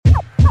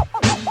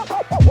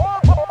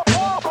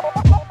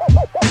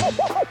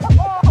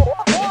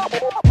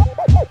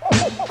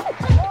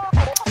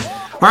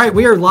All right,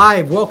 we are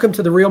live. Welcome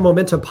to the Real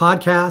Momentum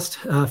Podcast,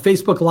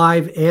 Facebook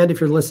Live, and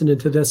if you're listening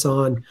to this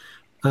on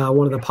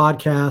one of the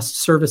podcast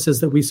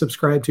services that we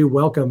subscribe to,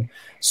 welcome.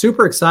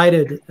 Super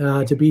excited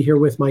to be here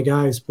with my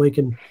guys, Blake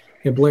and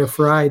Blair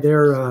Frei.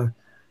 They're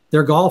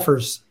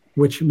golfers,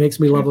 which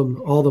makes me love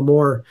them all the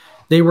more.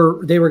 They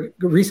were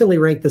recently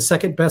ranked the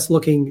second best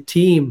looking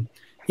team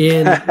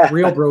in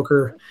Real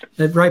Broker,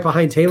 right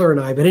behind Taylor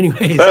and I. But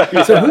anyways,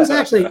 so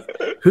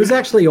who's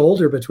actually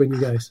older between you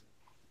guys?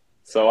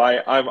 So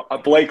I'm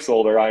Blake's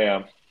older. I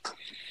am.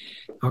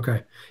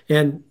 Okay.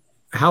 And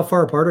how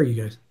far apart are you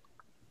guys?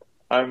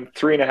 I'm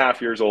 3.5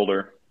 years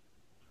older.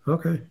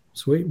 Okay.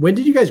 Sweet. When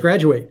did you guys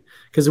graduate?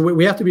 Because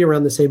we have to be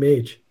around the same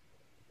age.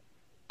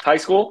 High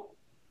school?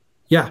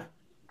 Yeah.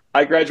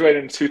 I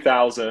graduated in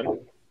 2000.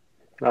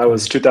 I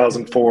was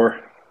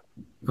 2004.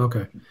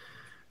 Okay.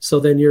 So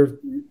then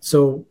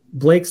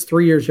Blake's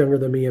 3 years younger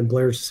than me and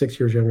Blair's 6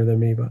 years younger than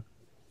me, but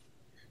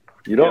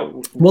you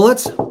don't. Well,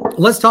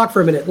 let's talk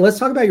for a minute. Let's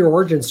talk about your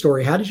origin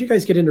story. How did you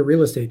guys get into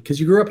real estate? Because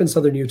you grew up in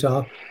Southern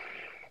Utah,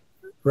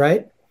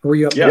 right? Or were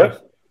you up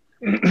north?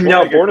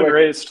 Yeah, born and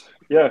raised.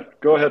 Yeah,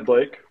 go ahead,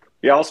 Blake.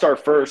 Yeah, I'll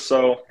start first.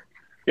 So,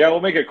 yeah,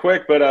 we'll make it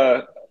quick.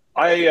 But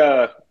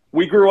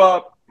we grew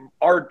up.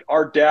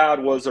 Our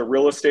dad was a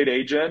real estate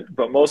agent,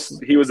 but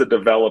he was a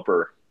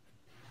developer.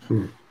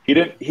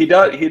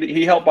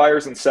 He helped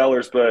buyers and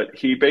sellers, but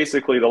he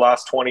basically, the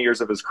last 20 years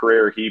of his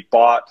career, he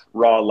bought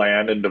raw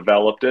land and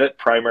developed it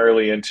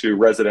primarily into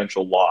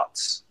residential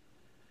lots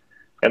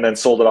and then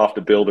sold it off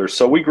to builders.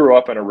 So we grew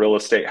up in a real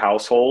estate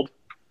household.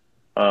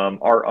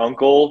 Our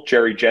uncle,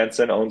 Jerry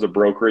Jensen, owns a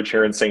brokerage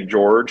here in St.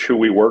 George, who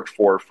we worked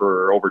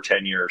for over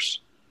 10 years.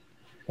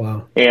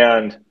 Wow.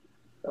 And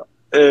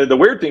the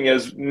weird thing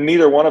is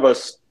neither one of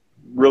us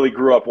really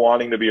grew up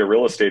wanting to be a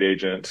real estate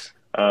agent.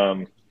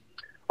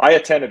 I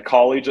attended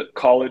college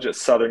at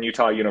Southern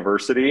Utah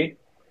University,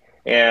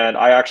 and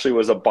I actually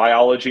was a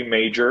biology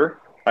major.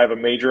 I have a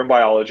major in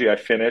biology. I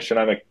finished, and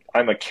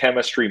I'm a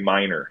chemistry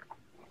minor.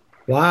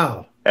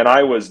 Wow. And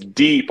I was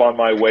deep on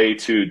my way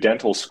to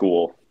dental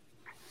school.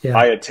 Yeah.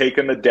 I had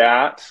taken the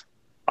DAT.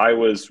 I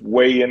was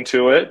way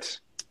into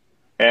it,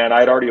 and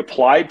I'd already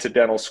applied to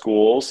dental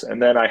schools.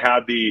 And then I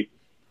had the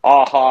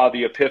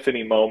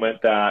epiphany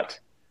moment that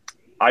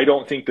I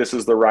don't think this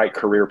is the right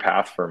career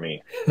path for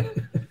me.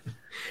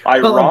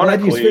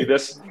 Ironically,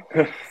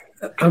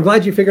 I'm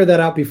glad you figured that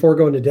out before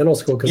going to dental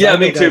school. Yeah,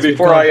 me too.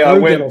 Before I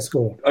went dental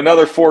school,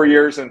 another 4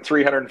 years and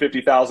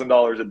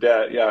 $350,000 of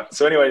debt. Yeah.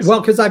 So, anyways, well,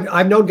 because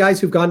I've known guys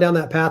who've gone down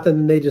that path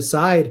and they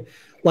decide.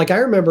 Like I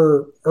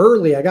remember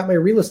early, I got my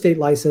real estate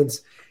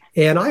license,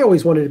 and I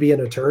always wanted to be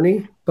an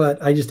attorney,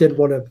 but I just didn't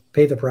want to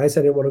pay the price.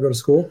 I didn't want to go to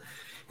school,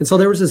 and so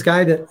there was this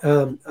guy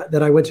that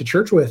I went to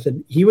church with,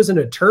 and he was an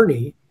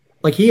attorney.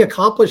 Like he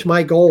accomplished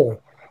my goal, and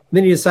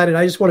then he decided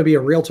I just want to be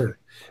a realtor.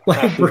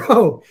 Like,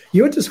 bro,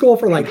 you went to school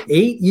for like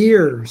 8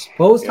 years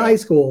post high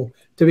school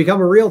to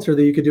become a realtor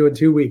that you could do in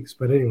 2 weeks.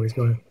 But anyways,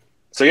 go ahead.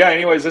 So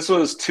this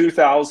was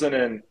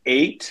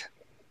 2008.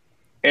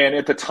 And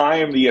at the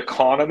time, the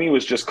economy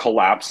was just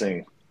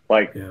collapsing.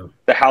 The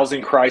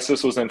housing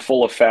crisis was in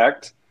full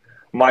effect.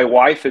 My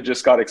wife had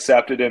just got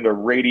accepted into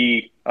what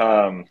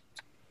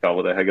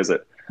the heck is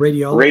it?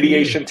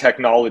 Radiation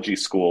Technology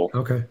School.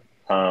 Okay.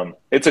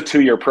 It's a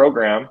 2-year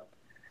program,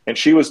 and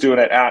she was doing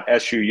it at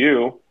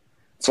SUU.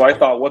 So I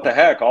thought, what the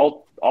heck?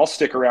 I'll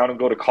stick around and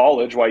go to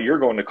college while you're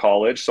going to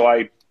college. So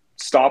I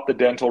stopped the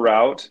dental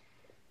route,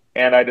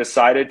 and I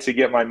decided to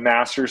get my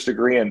master's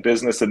degree in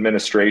business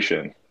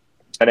administration,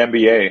 an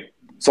MBA.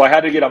 So I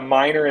had to get a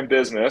minor in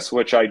business,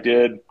 which I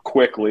did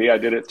quickly. I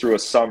did it through a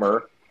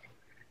summer.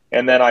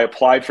 And then I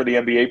applied for the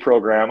MBA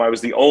program. I was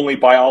the only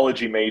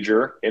biology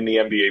major in the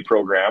MBA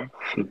program.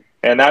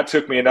 And that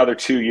took me another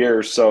 2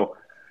 years. So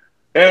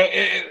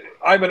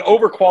I'm an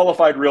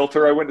overqualified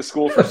realtor. I went to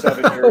school for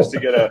 7 years to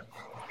get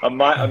a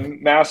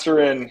master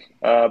in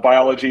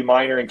biology,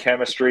 minor in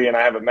chemistry, and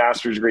I have a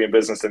master's degree in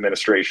business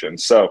administration.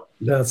 So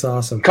that's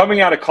awesome.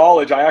 Coming out of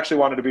college, I actually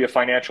wanted to be a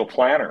financial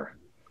planner.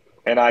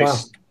 And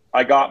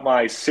I got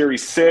my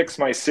Series 6,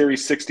 my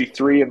Series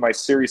 63, and my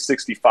Series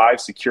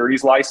 65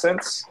 securities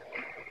license.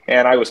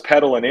 And I was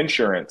peddling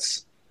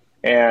insurance.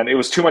 And it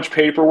was too much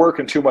paperwork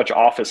and too much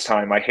office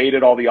time. I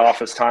hated all the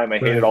office time. I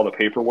hated all the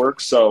paperwork.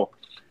 So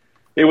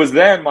it was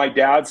then my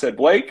dad said,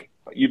 Blake,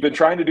 you've been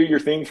trying to do your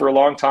thing for a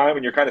long time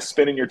and you're kind of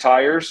spinning your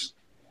tires.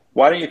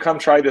 Why don't you come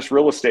try this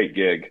real estate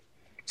gig?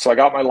 So I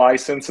got my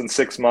license in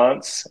 6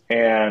 months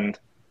and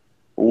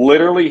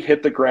literally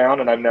hit the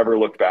ground, and I've never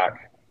looked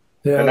back.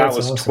 Yeah, and that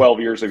was awesome. 12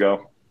 years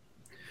ago.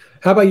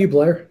 How about you,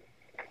 Blair?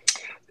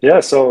 Yeah,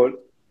 so a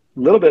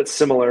little bit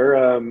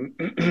similar.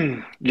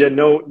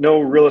 No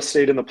real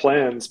estate in the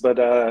plans, but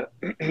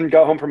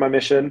got home from my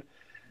mission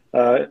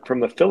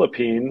from the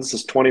Philippines.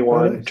 Is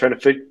 21, nice. trying to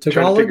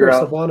figure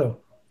out Cebuano?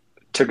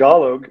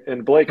 Tagalog,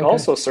 and Blake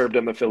also served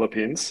in the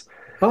Philippines.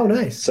 Oh,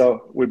 nice.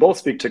 So we both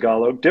speak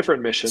Tagalog,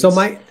 different missions. So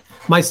my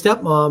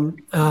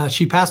stepmom,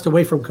 she passed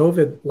away from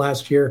COVID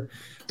last year,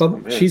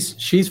 but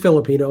she's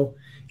Filipino,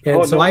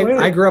 And so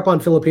I grew up on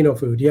Filipino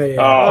food. Yeah.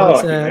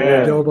 Oh,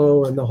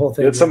 adobo and the whole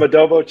thing. Get some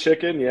adobo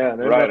chicken. Yeah.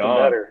 Right nothing on.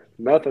 better.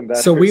 Nothing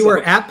better. So we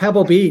were at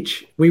Pebble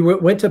Beach. We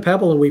went to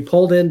Pebble and we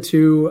pulled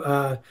into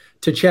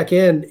to check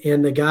in.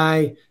 And the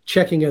guy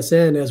checking us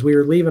in as we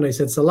were leaving, I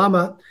said,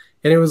 "Salamat."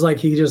 And it was like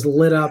he just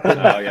lit up. And,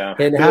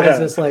 and how does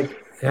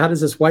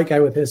this white guy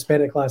with a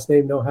Hispanic last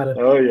name know how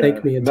to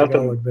thank me in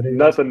Tagalog? But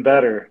nothing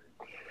better.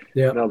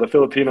 Yeah. No, the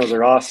Filipinos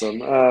are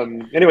awesome.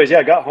 Anyways,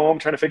 got home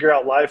trying to figure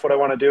out life, what I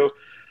want to do.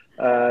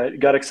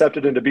 Got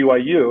accepted into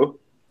BYU.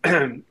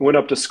 Went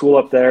up to school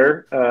up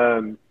there.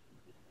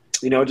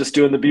 Just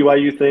doing the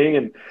BYU thing,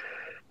 and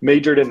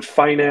majored in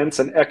finance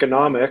and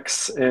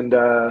economics. And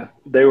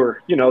they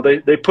were,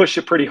 they push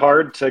you pretty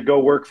hard to go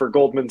work for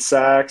Goldman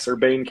Sachs or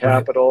Bain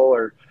Capital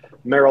or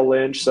Merrill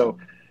Lynch. So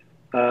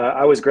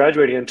I was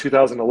graduating in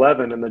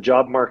 2011, and the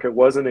job market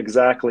wasn't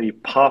exactly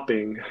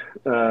popping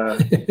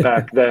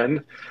back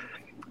then.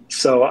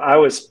 So I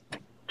was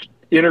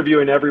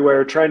interviewing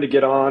everywhere, trying to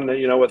get on,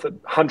 with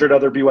 100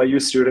 other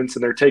BYU students,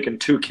 and they're taking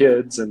 2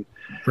 kids. And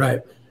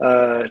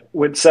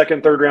went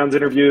second, third rounds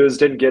interviews,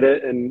 didn't get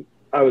it. And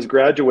I was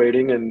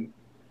graduating and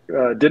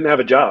didn't have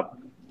a job,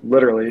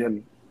 literally.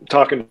 And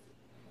talking,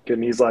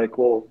 and he's like,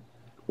 "Well,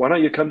 why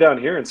don't you come down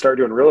here and start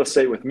doing real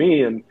estate with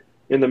me? And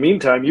in the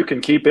meantime, you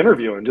can keep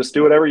interviewing, just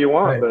do whatever you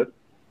want, but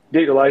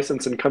get your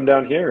license and come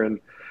down here." And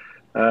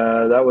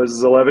that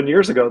was 11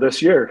 years ago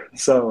this year.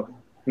 So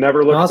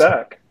never looked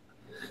back.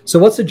 So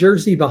what's the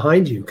jersey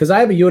behind you? Because I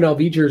have a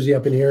UNLV jersey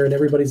up in here, and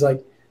everybody's like,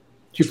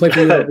 "Did you play for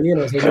UNLV?" And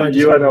I was like, "No, I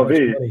just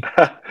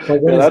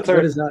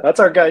UNLV." That's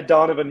our guy,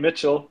 Donovan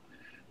Mitchell.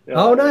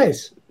 Oh,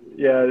 nice.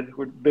 Yeah,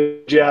 we're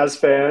big Jazz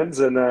fans,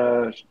 and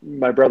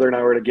my brother and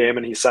I were at a game,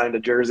 and he signed a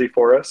jersey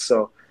for us.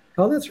 So,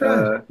 that's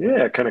right.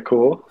 Kind of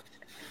cool.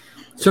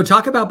 So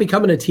talk about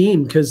becoming a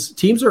team, because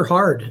teams are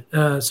hard.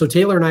 So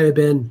Taylor and I have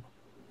been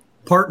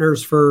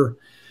partners for,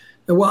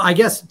 well, I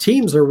guess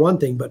teams are one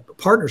thing, but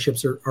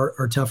partnerships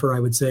are tougher, I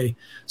would say.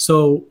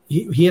 So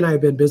he and I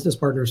have been business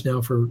partners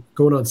now for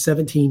going on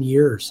 17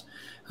 years.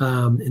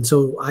 And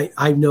so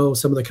I know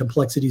some of the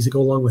complexities that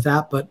go along with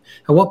that. But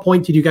at what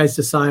point did you guys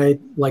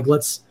decide, like,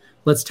 let's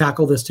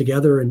tackle this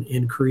together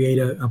and create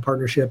a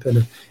partnership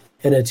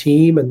and a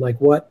team? And like,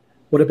 what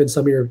have been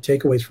some of your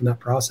takeaways from that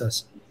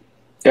process?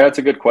 Yeah, it's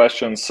a good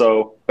question.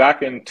 So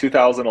back in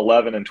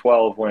 2011 and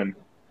 12, when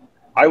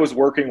I was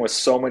working with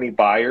so many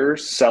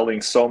buyers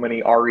selling so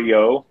many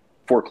REO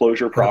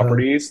foreclosure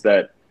properties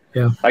that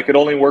I could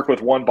only work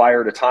with one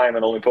buyer at a time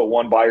and only put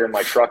one buyer in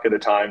my truck at a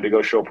time to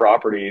go show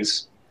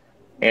properties.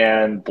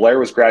 And Blair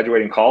was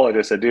graduating college.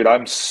 I said, "Dude,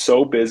 I'm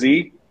so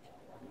busy.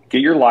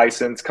 Get your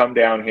license, come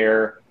down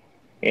here,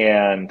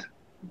 and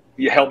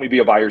you help me be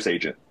a buyer's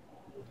agent."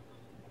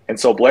 And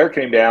so Blair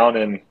came down,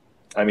 and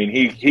I mean,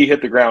 he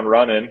hit the ground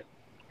running,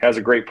 has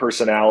a great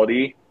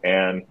personality,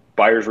 and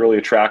buyers really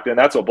attract him.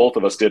 That's what both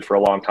of us did for a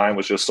long time,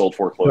 was just sold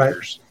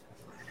foreclosures.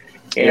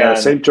 Right. And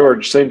St.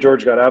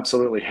 George got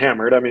absolutely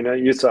hammered. I mean,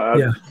 you saw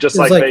just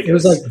like Vegas. It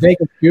was like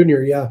Vegas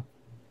Junior, yeah.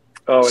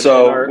 Oh,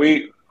 so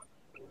we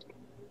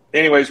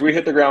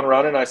hit the ground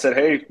running. I said,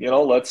 "Hey,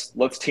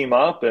 let's team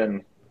up."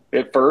 And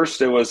at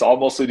first it was, I'll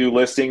mostly do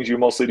listings, you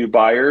mostly do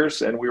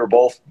buyers. And we were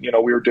both, we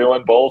were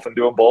doing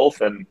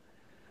both. And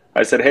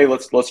I said, "Hey,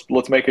 let's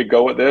make a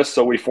go at this."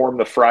 So we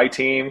formed the Frei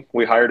team.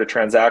 We hired a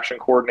transaction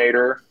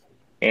coordinator,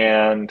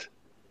 and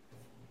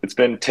it's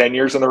been 10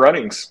 years in the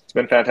runnings. It's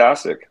been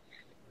fantastic.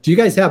 Do you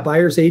guys have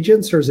buyer's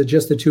agents, or is it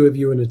just the two of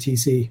you and a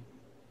TC?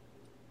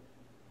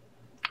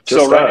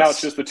 So right now it's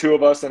just the two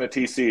of us and a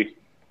TC.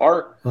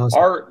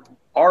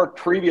 Our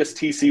previous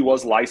TC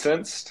was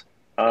licensed.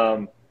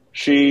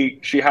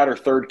 She had her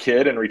third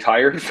kid and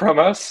retired from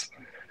us.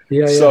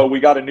 So we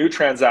got a new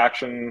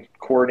transaction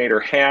coordinator,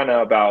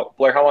 Hannah.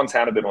 Blair, how long's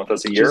Hannah been with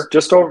us? A year?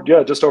 Just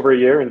over a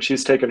year, and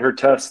she's taken her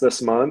test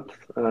this month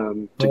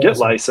to get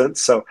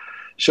licensed. So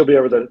she'll be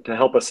able to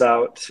help us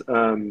out.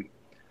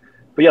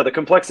 But yeah, the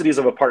complexities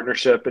of a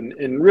partnership,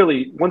 and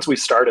really once we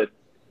started,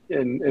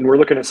 and we're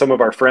looking at some of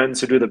our friends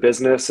who do the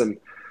business, and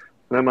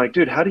I'm like,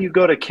 "Dude, how do you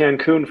go to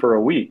Cancun for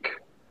a week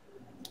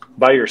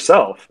by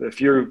yourself if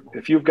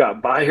you've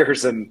got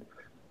buyers and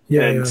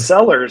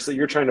sellers that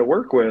you're trying to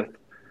work with,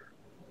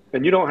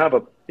 and you don't have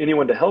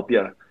anyone to help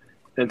you?"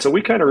 And so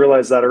we kind of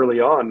realized that early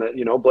on, that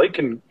Blake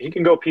can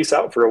go peace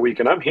out for a week,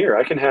 and I'm here,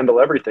 I can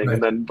handle everything. Right.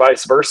 And then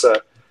vice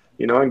versa,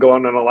 I can go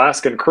on an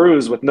Alaskan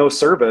cruise with no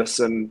service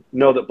and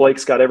know that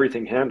Blake's got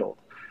everything handled.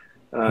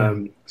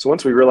 So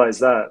once we realized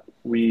that,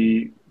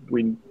 we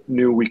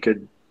knew we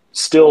could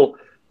still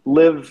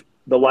live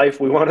the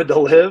life we wanted to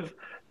live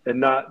and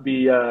not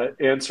be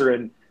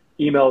answering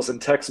emails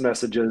and text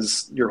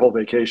messages your whole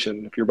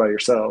vacation if you're by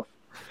yourself.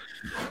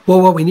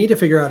 Well, what we need to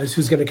figure out is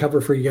who's going to cover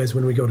for you guys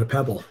when we go to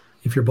Pebble,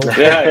 if you're both.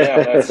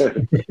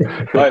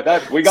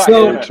 We got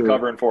Hannah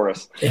covering for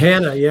us.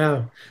 Hannah,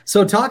 yeah.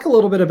 So talk a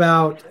little bit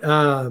about,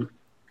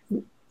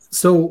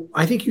 so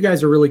I think you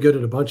guys are really good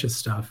at a bunch of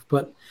stuff,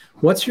 but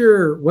what's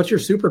your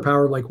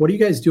superpower? Like, what are you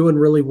guys doing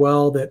really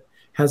well that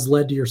has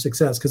led to your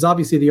success? Because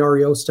obviously the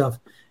REO stuff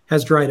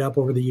has dried up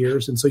over the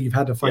years, and so you've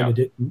had to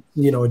find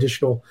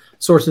additional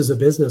sources of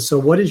business. So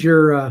what's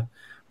your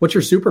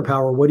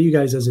superpower? What do you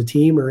guys as a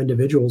team or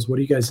individuals, what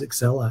do you guys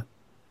excel at?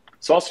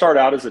 So I'll start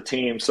out as a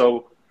team.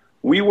 So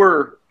we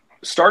were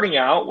starting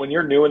out when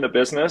you're new in the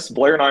business.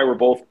 Blair and I were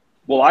both.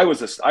 Well, I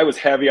was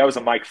heavy. I was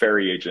a Mike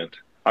Frei agent.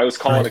 I was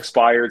calling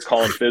expireds,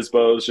 calling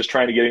FSBOs, just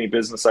trying to get any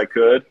business I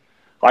could.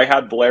 I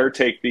had Blair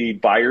take the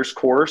buyer's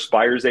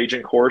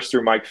agent course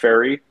through Mike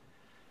Frei,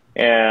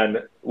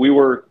 and we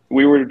were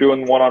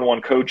doing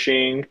one-on-one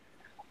coaching.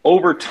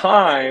 Over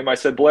time, I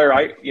said,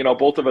 Blair,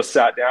 both of us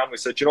sat down. We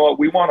said, you know what?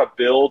 We want to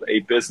build a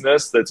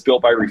business that's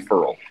built by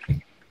referral.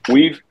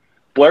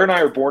 Blair and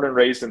I are born and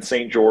raised in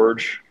St.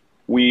 George.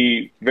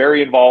 We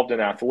very involved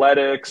in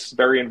athletics,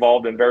 very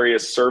involved in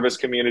various service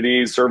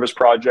communities, service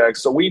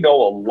projects. So we know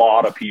a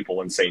lot of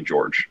people in St.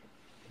 George.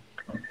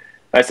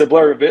 I said,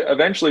 Blair,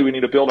 eventually we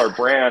need to build our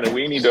brand, and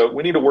we need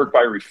to work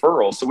by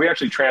referral. So we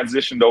actually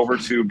transitioned over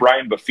to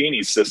Brian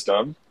Buffini's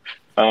system.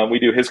 We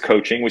do his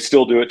coaching. We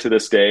still do it to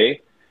this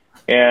day.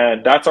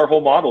 And that's our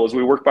whole model, is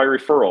we work by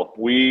referral.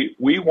 We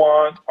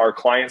want our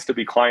clients to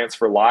be clients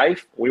for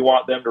life. We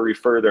want them to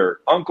refer their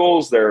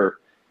uncles, their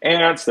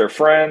aunts, their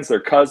friends, their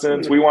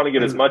cousins. We want to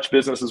get as much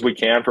business as we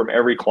can from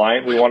every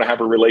client. We want to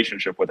have a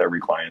relationship with every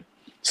client.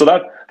 So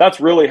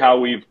that's really how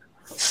we've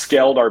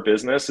scaled our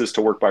business, is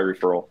to work by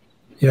referral.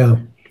 Yeah.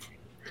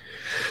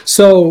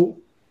 So,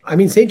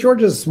 St.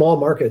 George is a small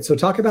market. So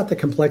talk about the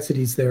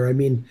complexities there.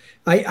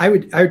 I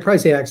would probably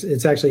say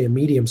it's actually a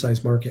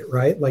medium-sized market,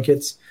 right?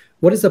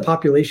 What is the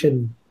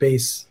population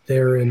base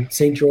there in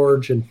St.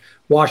 George and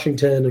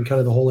Washington and kind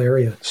of the whole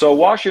area? So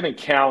Washington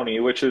County,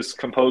 which is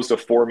composed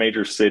of 4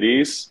 major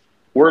cities,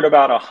 we're at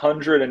about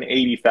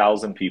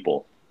 180,000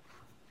 people.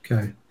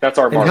 Okay. That's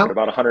our market,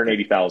 about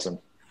 180,000.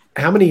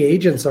 How many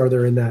agents are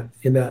there in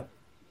that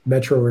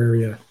metro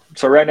area?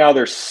 So right now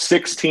there's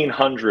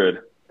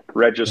 1,600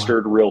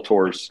 registered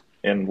realtors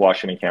in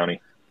Washington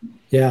County.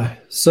 Yeah.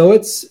 So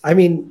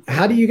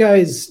how do you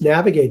guys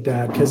navigate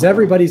that? Because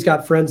everybody's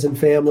got friends and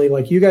family.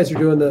 Like, you guys are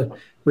doing the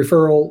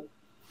referral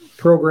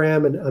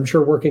program, and I'm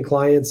sure working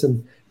clients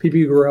and people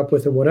you grew up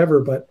with and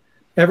whatever, but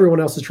everyone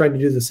else is trying to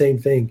do the same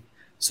thing.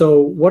 So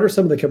what are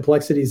some of the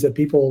complexities that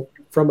people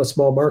from a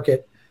small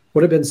market,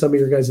 what have been some of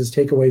your guys'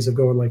 takeaways of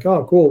going like,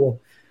 oh, cool,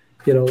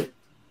 well,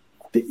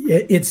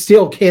 it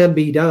still can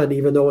be done,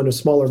 even though in a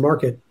smaller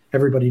market,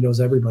 everybody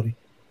knows everybody.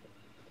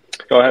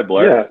 Go ahead,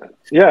 Blair.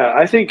 Yeah.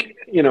 I think,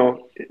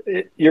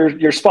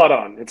 you're spot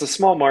on. It's a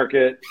small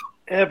market.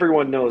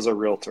 Everyone knows a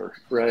realtor,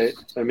 right?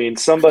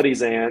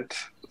 Somebody's aunt,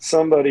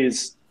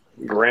 somebody's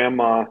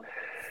grandma.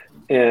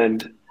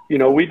 And,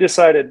 we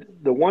decided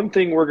the one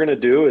thing we're going to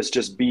do is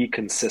just be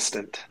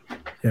consistent.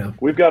 Yeah.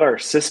 We've got our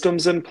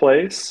systems in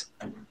place,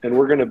 and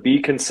we're going to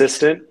be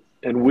consistent,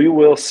 and we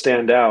will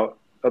stand out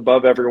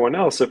above everyone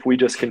else if we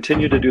just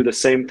continue to do the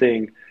same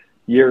thing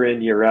year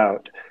in, year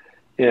out.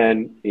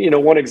 And,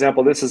 one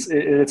example,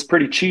 it's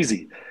pretty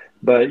cheesy,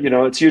 but,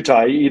 it's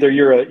Utah. Either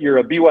you're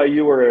a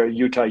BYU or a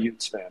Utah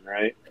Utes fan,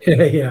 right?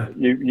 Yeah.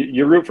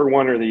 You root for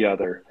one or the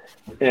other.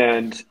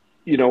 And,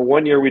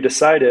 one year we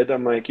decided,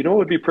 I'm like, what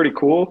would be pretty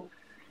cool?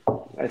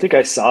 I think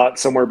I saw it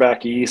somewhere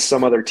back east,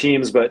 some other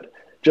teams, but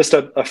just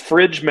a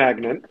fridge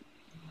magnet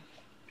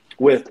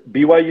with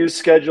BYU's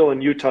schedule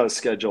and Utah's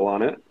schedule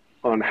on it,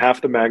 on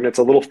half the magnets,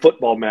 a little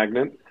football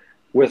magnet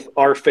with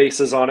our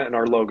faces on it and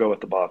our logo at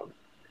the bottom.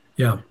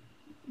 Yeah.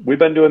 We've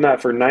been doing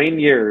that for 9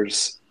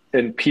 years,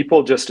 and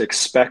people just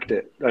expect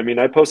it.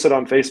 I posted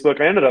on Facebook.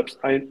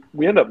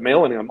 We ended up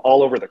mailing them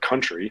all over the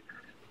country.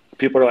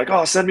 People are like,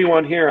 oh, send me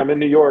one here. I'm in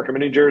New York. I'm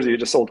in New Jersey.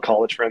 Just old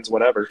college friends,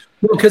 whatever.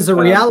 Well, because the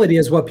reality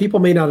is, what people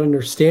may not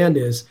understand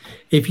is,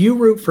 if you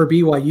root for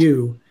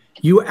BYU,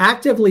 you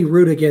actively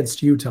root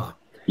against Utah.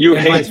 You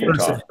hate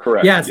Utah,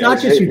 correct? Yeah, it's not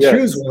just you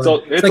choose one.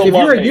 So it's like if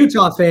you're a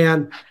Utah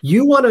fan,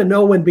 you want to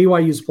know when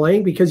BYU's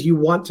playing because you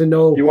want to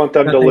know. You want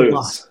them to lose.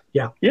 Lost.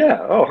 Yeah. Yeah.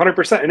 Oh,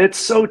 100%. And it's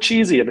so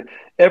cheesy. And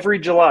every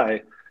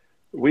July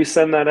we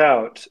send that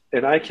out.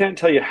 And I can't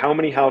tell you how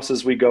many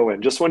houses we go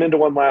in. Just went into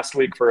one last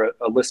week for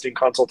a listing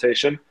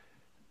consultation.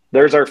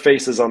 There's our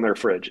faces on their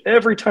fridge.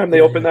 Every time they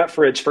open that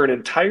fridge for an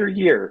entire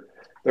year,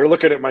 they're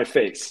looking at my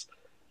face,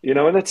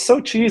 and it's so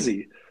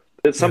cheesy.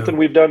 It's something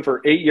we've done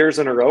for 8 years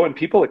in a row, and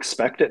people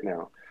expect it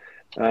now.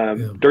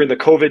 During the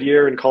COVID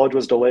year and college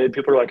was delayed,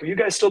 people are like, are you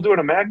guys still doing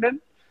a magnet?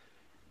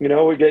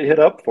 We get hit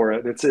up for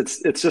it.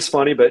 It's just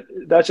funny, but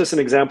that's just an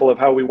example of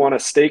how we want to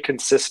stay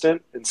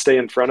consistent and stay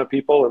in front of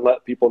people and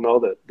let people know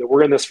that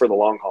we're in this for the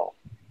long haul.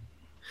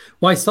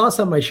 Well, I saw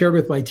something I shared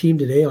with my team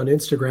today on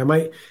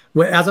Instagram.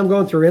 As I'm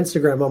going through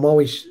Instagram, I'm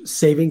always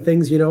saving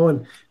things,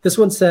 and this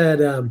one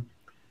said,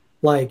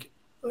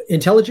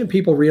 intelligent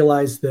people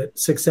realize that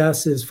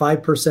success is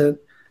 5%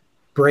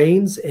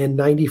 brains and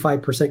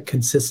 95%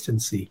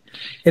 consistency.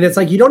 And it's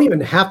like, you don't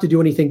even have to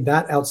do anything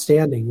that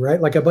outstanding, right?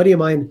 Like a buddy of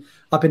mine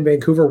up in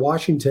Vancouver,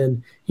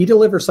 Washington, he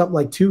delivers something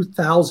like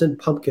 2,000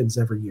 pumpkins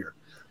every year.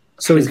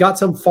 So he's got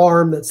some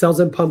farm that sells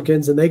them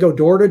pumpkins, and they go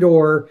door to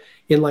door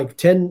in like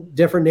 10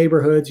 different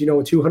neighborhoods,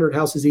 with 200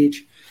 houses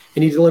each.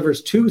 And he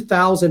delivers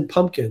 2,000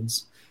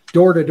 pumpkins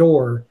door to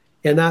door.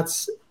 And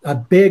that's a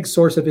big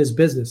source of his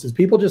business is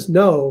people just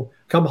know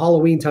come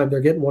Halloween time, they're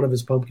getting one of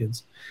his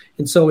pumpkins.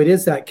 And so it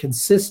is that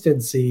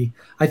consistency.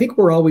 I think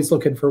we're always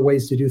looking for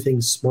ways to do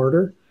things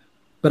smarter,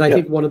 but I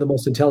think one of the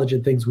most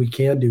intelligent things we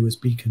can do is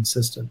be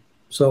consistent.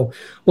 So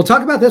we'll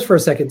talk about this for a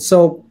second.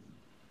 So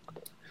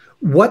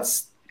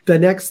what's the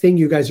next thing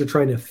you guys are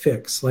trying to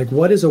fix? Like,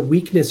 what is a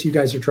weakness you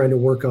guys are trying to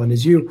work on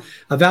as you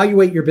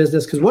evaluate your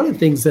business? Because one of the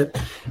things that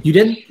you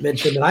didn't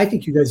mention that I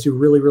think you guys do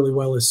really, really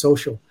well is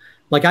social.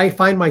 Like, I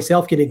find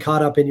myself getting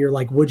caught up in your,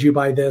 like, would you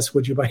buy this?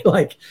 Would you buy,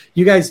 like,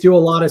 you guys do a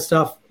lot of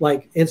stuff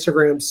like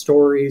Instagram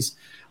stories,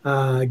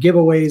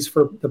 giveaways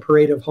for the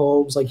Parade of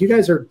Homes. Like, you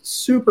guys are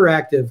super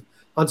active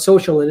on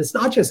social, and it's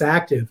not just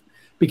active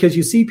because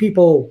you see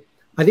people.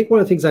 I think one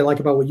of the things I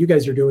like about what you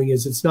guys are doing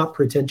is it's not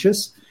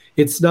pretentious.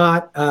 It's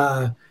not,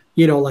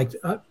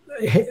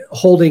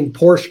 holding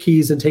Porsche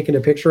keys and taking a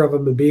picture of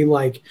them and being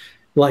like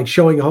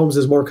showing homes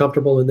is more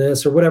comfortable than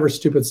this or whatever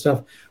stupid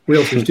stuff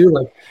realtors do.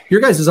 Like,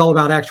 your guys is all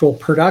about actual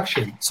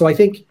production. So I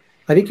think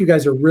you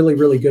guys are really,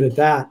 really good at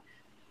that.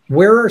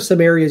 Where are some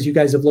areas you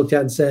guys have looked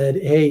at and said,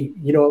 hey,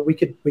 you know what, we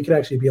could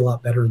actually be a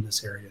lot better in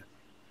this area?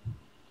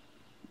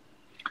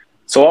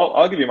 So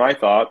I'll give you my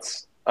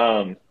thoughts.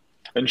 And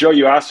Joe,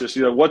 you asked us,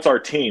 what's our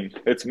team?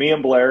 It's me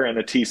and Blair and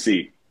a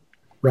TC.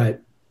 Right.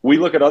 We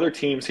look at other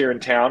teams here in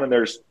town, and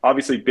there's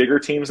obviously bigger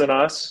teams than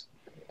us.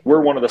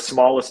 We're one of the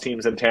smallest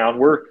teams in town.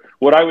 We're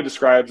what I would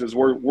describe as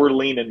we're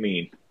lean and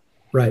mean.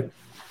 Right.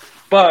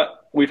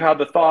 But we've had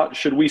the thought,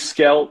 should we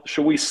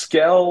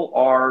scale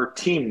our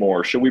team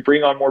more? Should we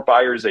bring on more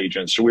buyer's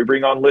agents? Should we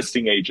bring on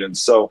listing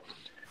agents? So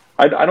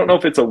I don't know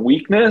if it's a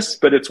weakness,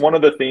 but it's one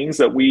of the things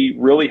that we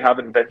really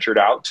haven't ventured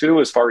out to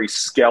as far as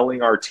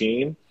scaling our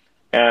team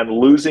and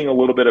losing a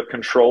little bit of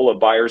control of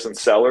buyers and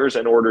sellers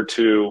in order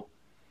to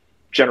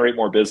generate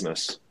more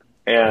business.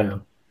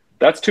 And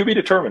that's to be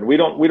determined. We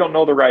don't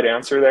know the right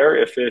answer there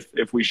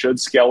if we should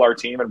scale our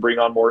team and bring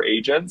on more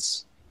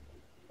agents.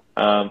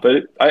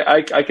 But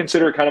I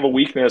consider it kind of a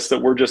weakness that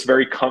we're just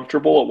very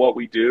comfortable at what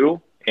we do,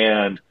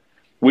 and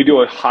we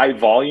do a high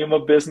volume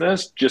of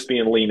business just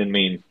being lean and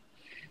mean.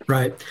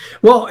 Right.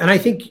 Well, and I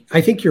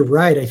think you're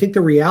right. I think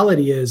the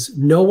reality is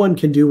no one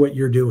can do what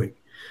you're doing.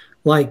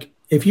 Like,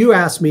 if you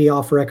ask me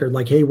off record,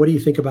 like, hey, what do you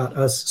think about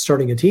us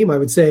starting a team? I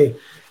would say,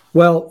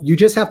 well, you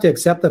just have to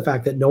accept the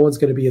fact that no one's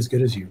going to be as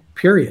good as you,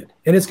 period.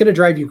 And it's going to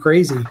drive you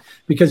crazy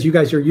because you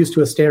guys are used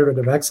to a standard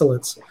of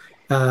excellence.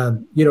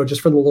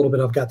 Just from the little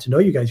bit I've got to know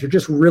you guys, you're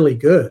just really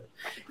good.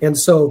 And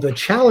so the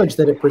challenge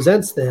that it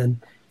presents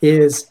then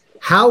is,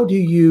 how do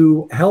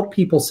you help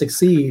people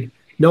succeed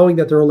knowing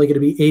that they're only going to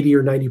be 80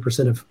 or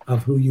 90%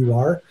 of who you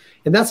are?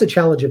 And that's a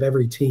challenge of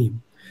every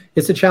team.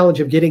 It's a challenge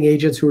of getting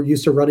agents who are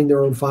used to running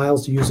their own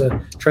files to use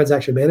a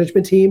transaction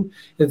management team.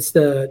 It's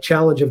the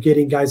challenge of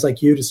getting guys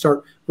like you to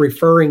start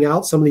referring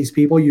out some of these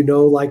people you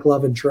know, like,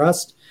 love, and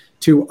trust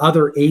to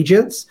other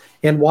agents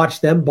and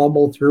watch them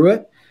bumble through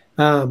it.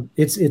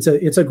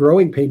 It's a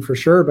growing pain for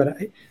sure, but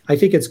I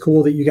think it's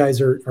cool that you guys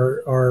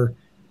are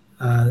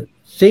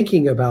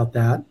thinking about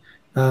that.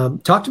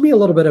 Talk to me a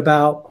little bit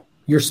about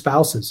your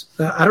spouses.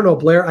 I don't know,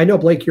 Blair. I know,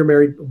 Blake, you're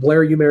married.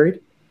 Blair, are you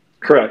married?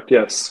 Correct.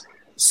 Yes.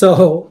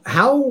 So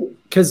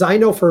because I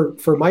know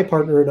for my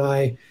partner and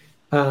I,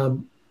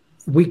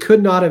 we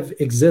could not have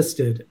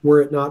existed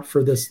were it not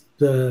for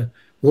the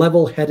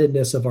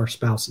level-headedness of our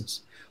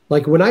spouses.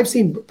 Like, when I've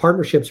seen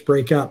partnerships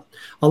break up,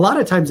 a lot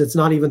of times it's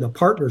not even the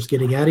partners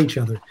getting at each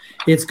other.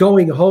 It's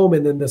going home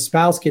and then the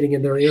spouse getting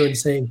in their ear and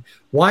saying,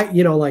 why,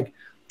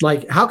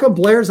 like, how come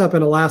Blair's up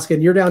in Alaska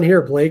and you're down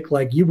here, Blake?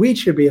 Like, we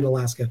should be in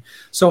Alaska.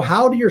 So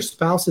how do your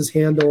spouses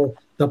handle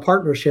the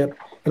partnership?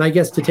 And I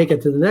guess to take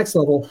it to the next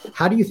level,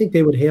 how do you think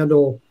they would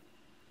handle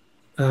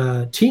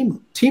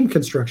team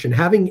construction,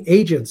 having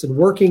agents and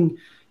working,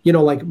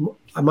 like,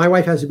 my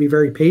wife has to be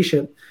very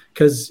patient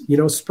because,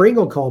 Spring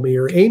will call me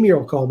or Amy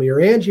will call me or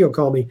Angie will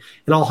call me,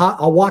 and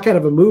I'll walk out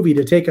of a movie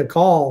to take a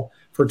call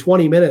for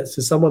 20 minutes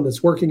to someone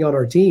that's working on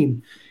our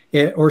team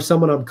or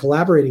someone I'm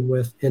collaborating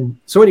with. And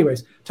so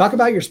anyways, talk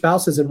about your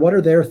spouses and what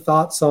are their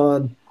thoughts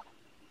on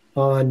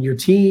your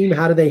team?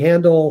 How do they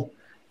handle,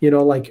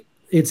 like,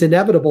 it's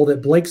inevitable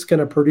that Blake's going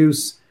to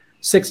produce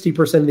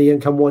 60% of the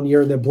income one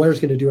year and then Blair's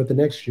going to do it the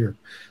next year.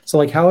 So,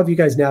 like, how have you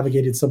guys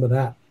navigated some of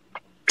that?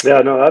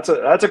 Yeah, no,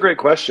 that's a great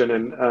question.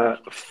 And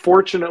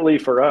fortunately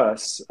for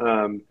us,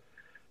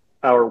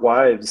 our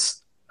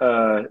wives,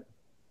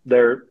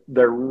 they're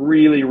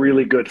really,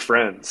 really good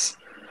friends.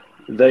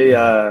 They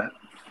are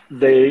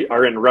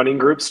in running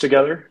groups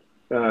together.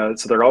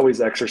 So they're always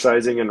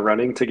exercising and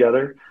running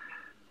together.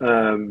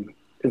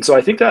 And so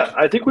I think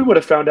we would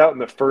have found out in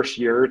the first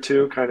year or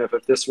two, kind of,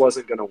 if this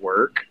wasn't going to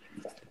work,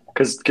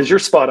 because you're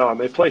spot on.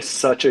 They play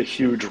such a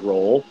huge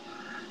role.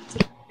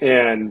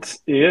 And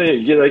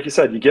like you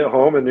said, you get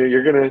home and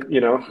you're going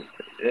to,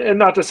 and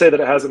not to say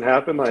that it hasn't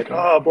happened, like,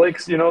 oh,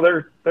 Blake's,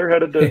 they're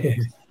headed to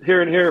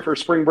here and here for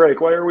spring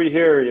break. Why are we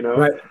here?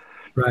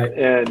 Right.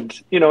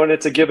 And, and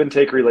it's a give and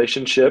take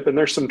relationship and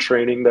there's some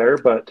training there,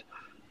 but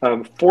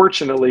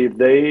fortunately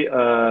they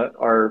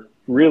are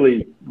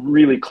really,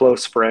 really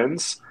close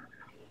friends.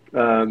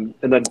 And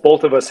then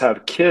both of us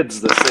have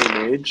kids the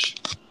same age,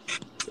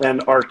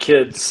 and our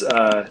kids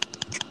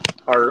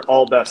are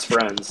all best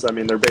friends. I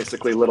mean, they're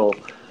basically little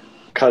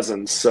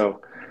cousins.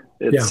 So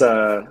it's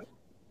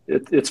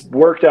it's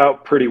worked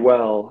out pretty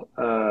well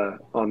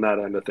on that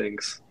end of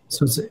things.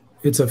 So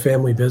it's a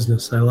family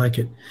business. I like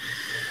it.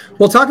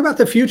 We'll talk about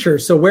the future.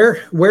 So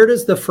where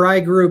does the Frei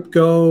group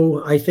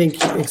go? I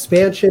think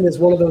expansion is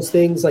one of those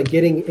things, like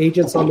getting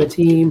agents on the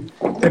team.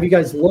 Have you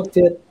guys looked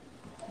at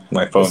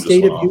the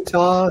state of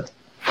Utah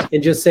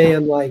and just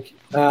saying, like,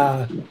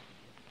 how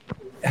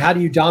do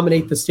you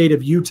dominate the state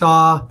of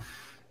Utah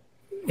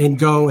and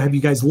go? Have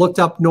you guys looked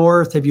up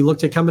north? Have you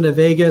looked at coming to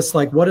Vegas?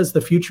 Like, what does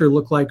the future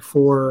look like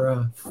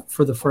for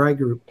the Frei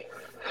group?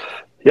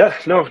 Yeah,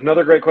 no,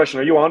 another great question.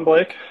 Are you on,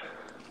 Blake?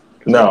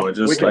 No, it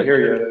just we can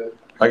hear you.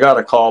 I got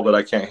a call, but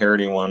I can't hear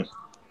anyone.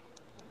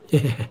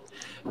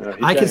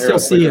 I can still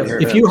see you.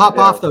 If you hop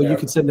off, though, you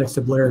can sit next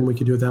to Blair, and we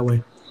can do it that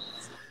way.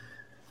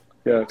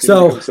 Yeah, if you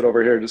come sit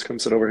over here, just come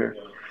sit over here.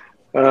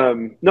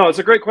 No, it's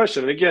a great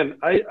question. And again,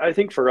 I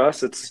think for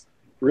us, it's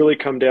really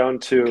come down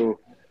to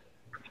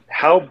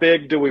how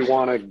big do we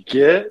want to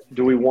get?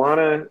 Do we want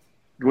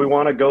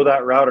to go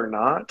that route or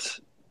not?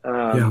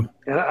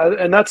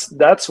 And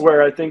that's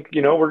where I think,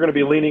 we're going to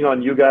be leaning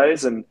on you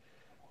guys, and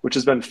which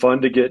has been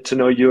fun to get to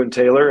know you and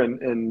Taylor,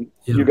 and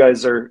you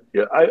guys are,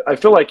 I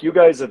feel like you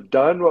guys have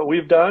done what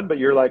we've done, but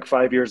you're like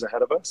 5 years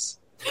ahead of us.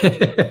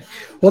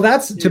 Well,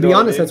 that's, to be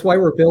honest, that's why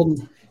we're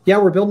building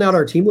out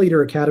our team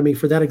leader academy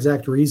for that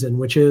exact reason,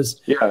 which is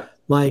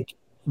like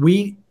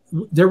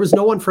there was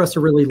no one for us to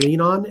really lean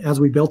on as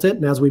we built it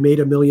and as we made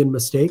a million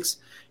mistakes.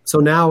 So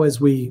now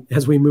as we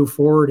move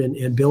forward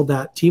and build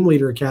that team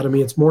leader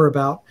academy, it's more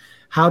about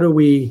how do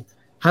we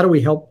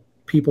help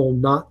people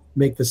not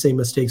make the same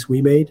mistakes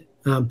we made.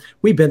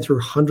 We've been through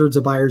hundreds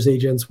of buyers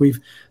agents.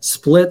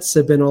 Splits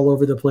have been all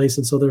over the place.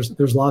 And so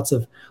there's lots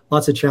of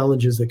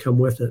challenges that come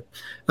with it.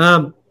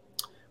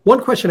 One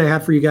question I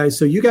have for you guys.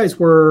 So you guys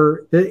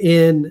were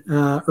in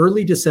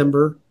early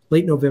December,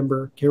 late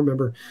November, can't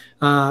remember.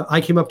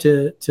 I came up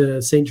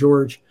to St.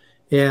 George,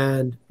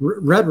 and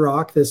Red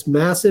Rock, this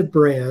massive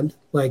brand,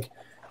 like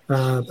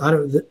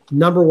the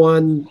number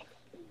one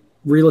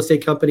real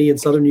estate company in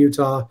Southern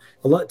Utah,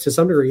 to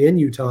some degree in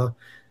Utah,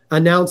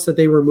 announced that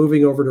they were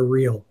moving over to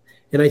Real.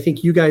 And I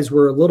think you guys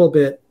were a little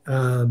bit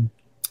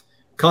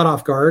caught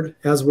off guard,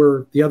 as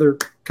were the other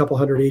couple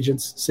hundred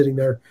agents sitting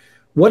there.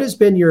 What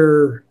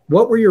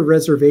were your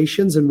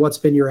reservations, and what's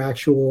been your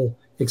actual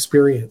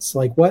experience?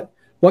 Like what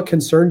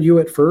concerned you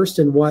at first,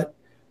 and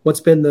what's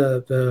been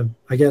the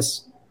I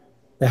guess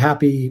the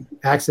happy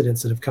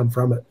accidents that have come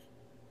from it?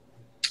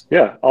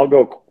 Yeah, I'll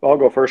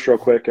go first real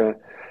quick.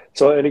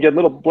 So, and again,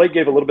 Blake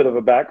gave a little bit of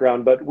a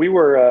background, but we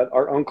were,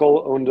 our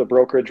uncle owned a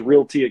brokerage,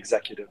 Realty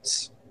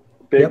Executives,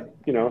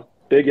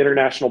 big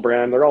international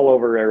brand. They're all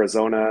over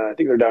Arizona. I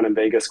think they're down in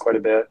Vegas quite a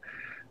bit.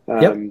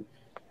 And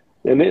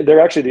they're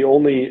actually the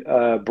only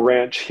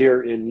branch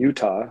here in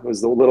Utah. It was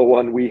the little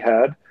one we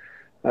had.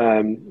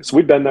 So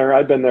we've been there.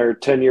 I've been there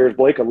 10 years,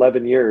 Blake,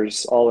 11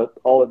 years,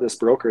 all at this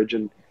brokerage.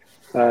 And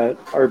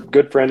our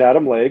good friend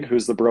Adam Legg,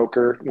 who's the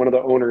broker, one of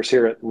the owners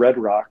here at Red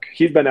Rock,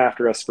 he's been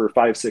after us for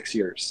 5-6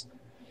 years.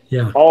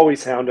 Yeah.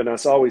 Always hounding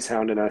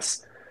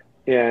us.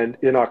 And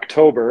in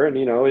October, and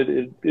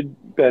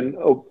it'd been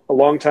a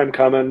long time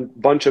coming,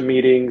 bunch of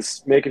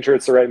meetings, making sure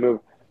it's the right move.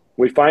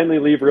 We finally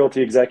leave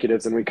Realty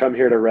Executives and we come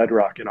here to Red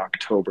Rock in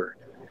October.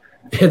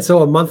 And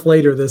so a month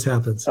later, this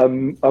happens. A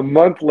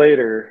month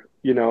later,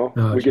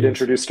 we get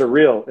introduced to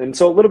Real. And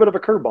so a little bit of a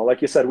curveball.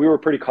 Like you said, we were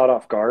pretty caught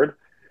off guard.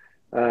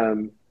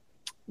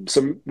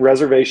 Some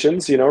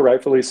reservations,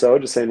 rightfully so,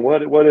 just saying,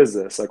 what is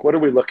this? Like, what are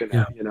we looking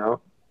at,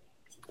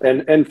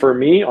 And for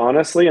me,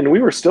 honestly, and we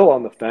were still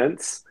on the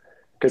fence,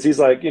 because he's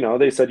like,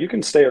 they said, you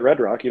can stay at Red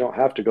Rock. You don't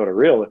have to go to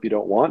Real if you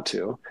don't want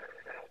to.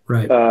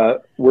 Right.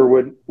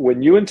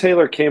 When you and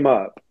Taylor came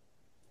up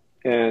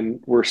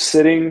and we're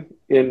sitting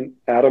in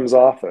Adam's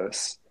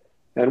office,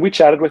 and we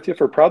chatted with you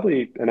for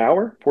probably an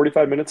hour,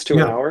 45 minutes to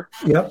an hour.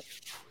 Yep.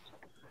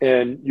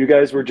 And you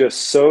guys were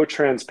just so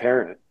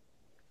transparent,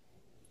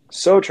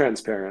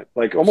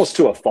 like almost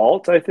to a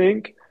fault, I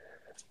think.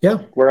 Yeah.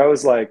 Where I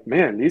was like,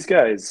 man, these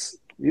guys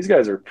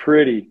are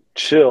pretty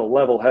chill,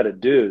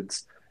 level-headed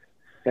dudes.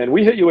 And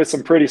we hit you with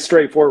some pretty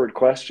straightforward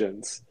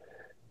questions.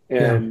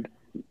 And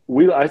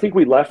I think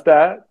we left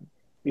that,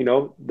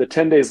 the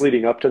 10 days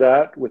leading up to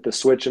that with the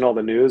switch and all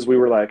the news, we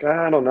were like,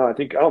 I don't know. I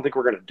don't think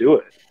we're going to do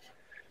it.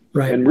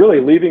 Right. And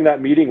really leaving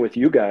that meeting with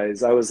you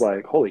guys, I was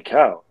like, holy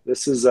cow,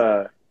 this is,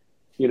 it's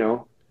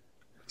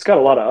got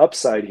a lot of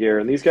upside here.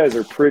 And these guys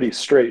are pretty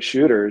straight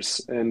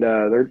shooters, and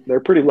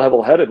they're pretty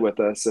level-headed with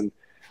us. And,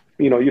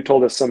 you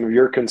told us some of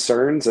your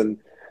concerns and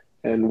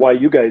why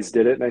you guys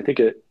did it. And I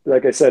think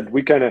like I said,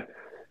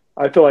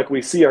 I feel like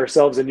we see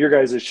ourselves in your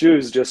guys'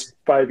 shoes just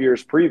 5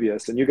 years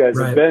previous, and you guys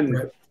have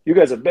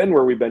been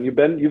where we've been.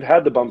 You've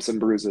had the bumps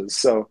and bruises.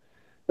 So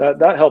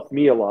that helped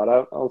me a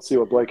lot. I'll see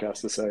what Blake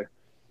has to say.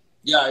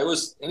 Yeah, it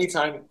was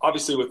anytime,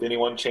 obviously with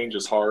anyone, change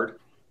is hard.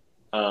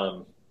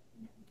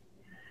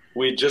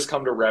 We had just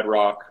come to Red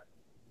Rock.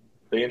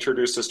 They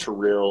introduced us to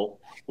Real.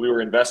 We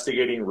were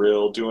investigating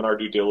Real, doing our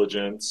due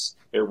diligence.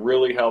 It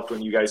really helped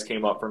when you guys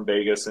came up from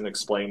Vegas and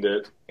explained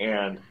it.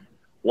 And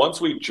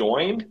once we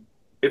joined,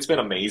 it's been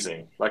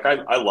amazing. Like,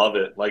 I love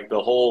it. Like,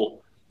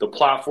 the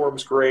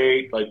platform's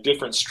great. Like,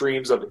 different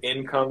streams of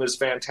income is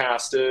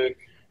fantastic.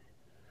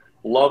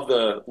 Love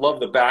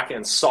the back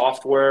end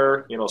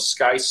software. You know,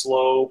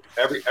 SkySlope.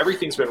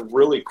 Everything's been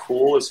really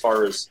cool as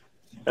far as,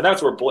 and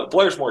that's where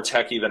Blair's more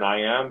techie than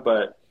I am,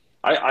 but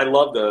I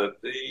love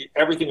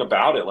everything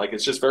about it. Like,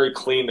 it's just very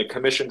clean. The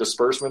commission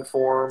disbursement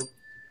form,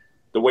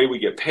 the way we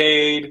get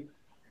paid,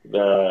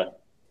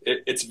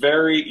 it's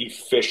very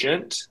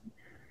efficient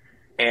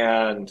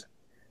and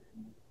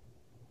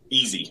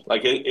easy.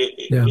 Like,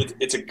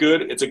 it's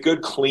a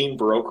good clean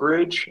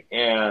brokerage,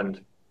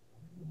 and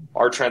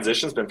our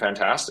transition's been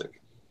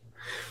fantastic.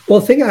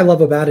 Well, the thing I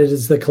love about it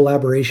is the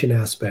collaboration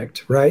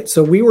aspect, right?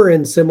 So we were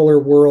in similar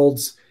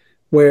worlds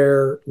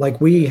where,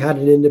 like, we had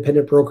an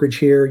independent brokerage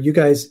here. You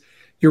guys,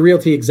 your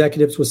Realty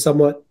Executives was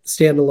somewhat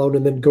standalone,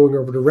 and then going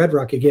over to Red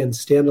Rock again,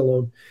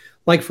 standalone.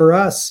 Like, for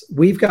us,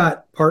 we've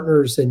got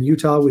partners in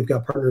Utah, we've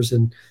got partners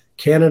in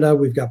Canada,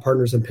 we've got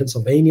partners in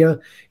Pennsylvania,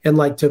 and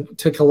like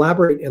to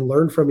collaborate and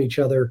learn from each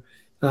other,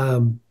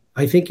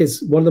 I think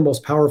is one of the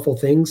most powerful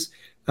things.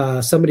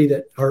 Somebody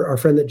that our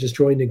friend that just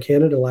joined in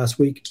Canada last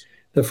week,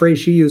 the phrase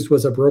she used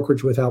was a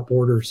brokerage without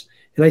borders.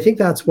 And I think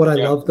that's what I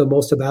love the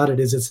most about it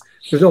is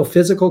there's no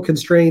physical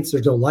constraints.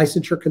 There's no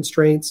licensure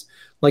constraints.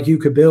 Like, you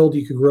could build,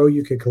 you could grow,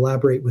 you could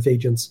collaborate with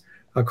agents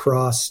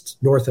across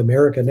North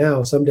America.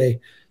 Now, someday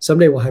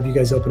we'll have you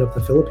guys open up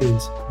the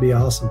Philippines. It'd be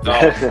awesome.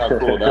 Oh, how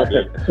cool would that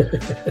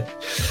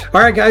be?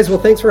 All right, guys. Well,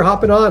 thanks for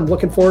hopping on.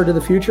 Looking forward to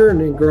the future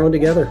and growing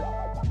together.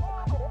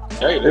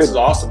 Hey, this is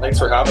awesome. Thanks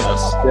for having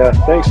us. Yeah,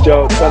 thanks,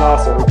 Joe. It's been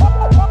awesome.